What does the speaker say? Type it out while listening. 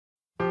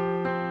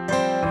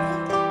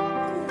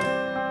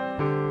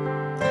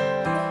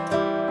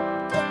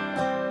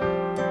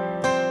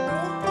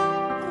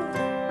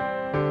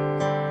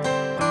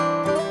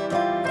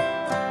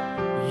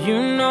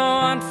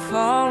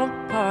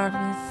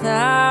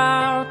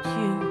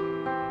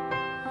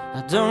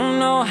I don't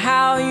know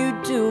how you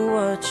do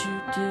what you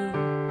do,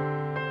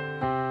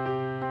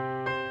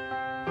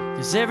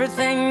 'cause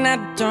everything that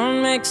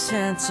don't make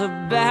sense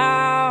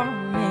about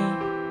me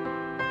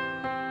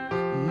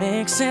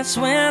makes sense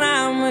when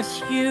I'm with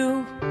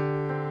you.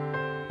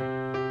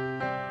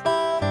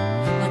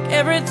 Like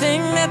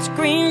everything that's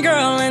green,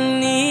 girl, I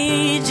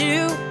need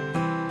you,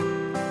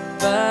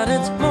 but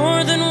it's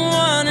more than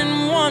one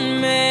and one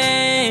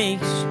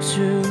makes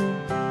two.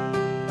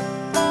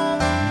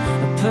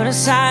 Put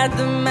aside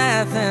the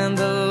math and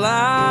the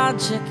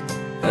logic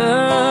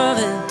of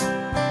it.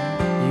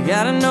 You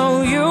gotta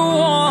know you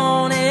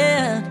want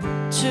it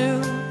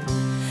too,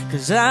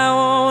 'cause I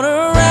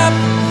wanna wrap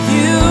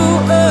you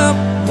up,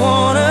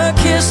 wanna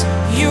kiss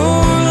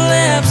your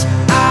lips,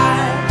 I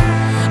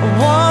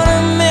wanna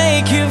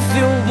make you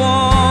feel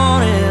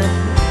wanted,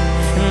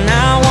 and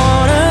I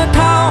wanna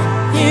call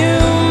you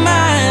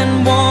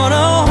mine,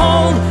 wanna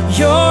hold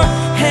your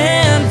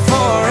hand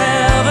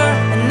forever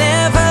and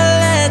never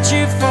let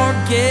you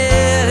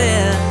forget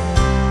it.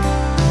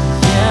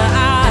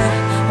 Yeah, I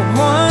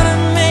wanna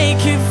make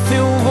you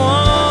feel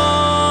wanted.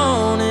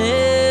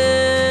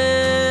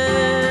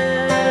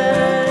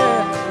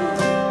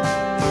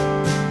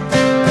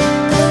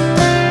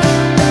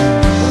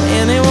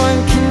 Anyone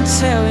can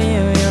tell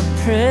you you're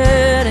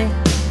pretty,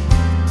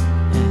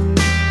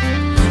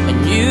 and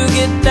you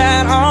get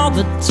that all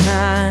the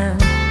time.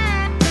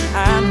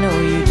 I know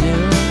you do,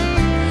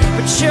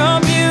 but your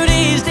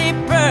beauty's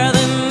deeper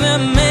than the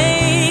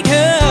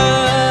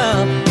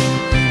makeup,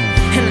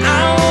 and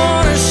I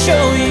wanna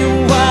show you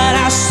what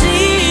I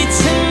see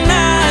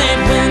tonight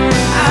when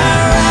I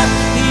wrap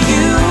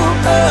you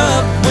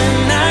up, when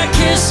I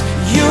kiss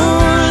your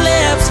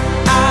lips.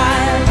 I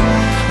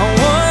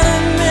wanna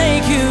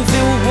make you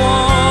feel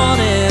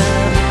wanted,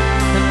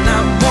 and I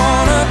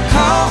wanna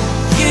call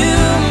you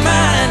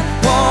mine,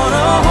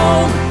 wanna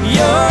hold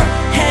your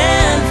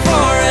hand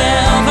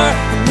forever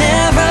and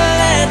never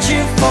let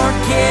you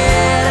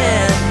forget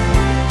it.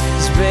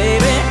 'Cause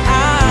baby,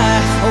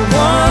 I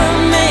wanna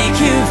make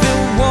you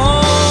feel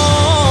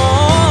wanted,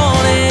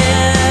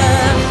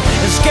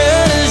 as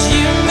good as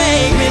you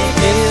make me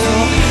feel.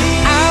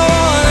 I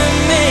wanna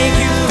make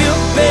you feel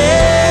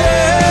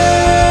better,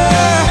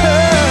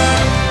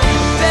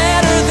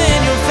 better than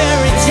your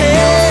fairy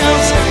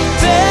tales,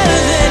 better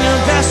than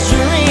your best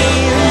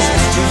dreams.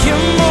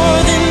 You're more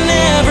than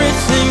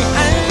everything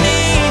I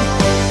need,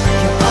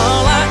 you're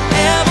all I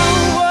ever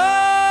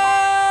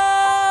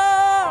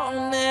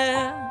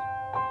wanted,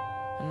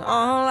 and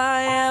all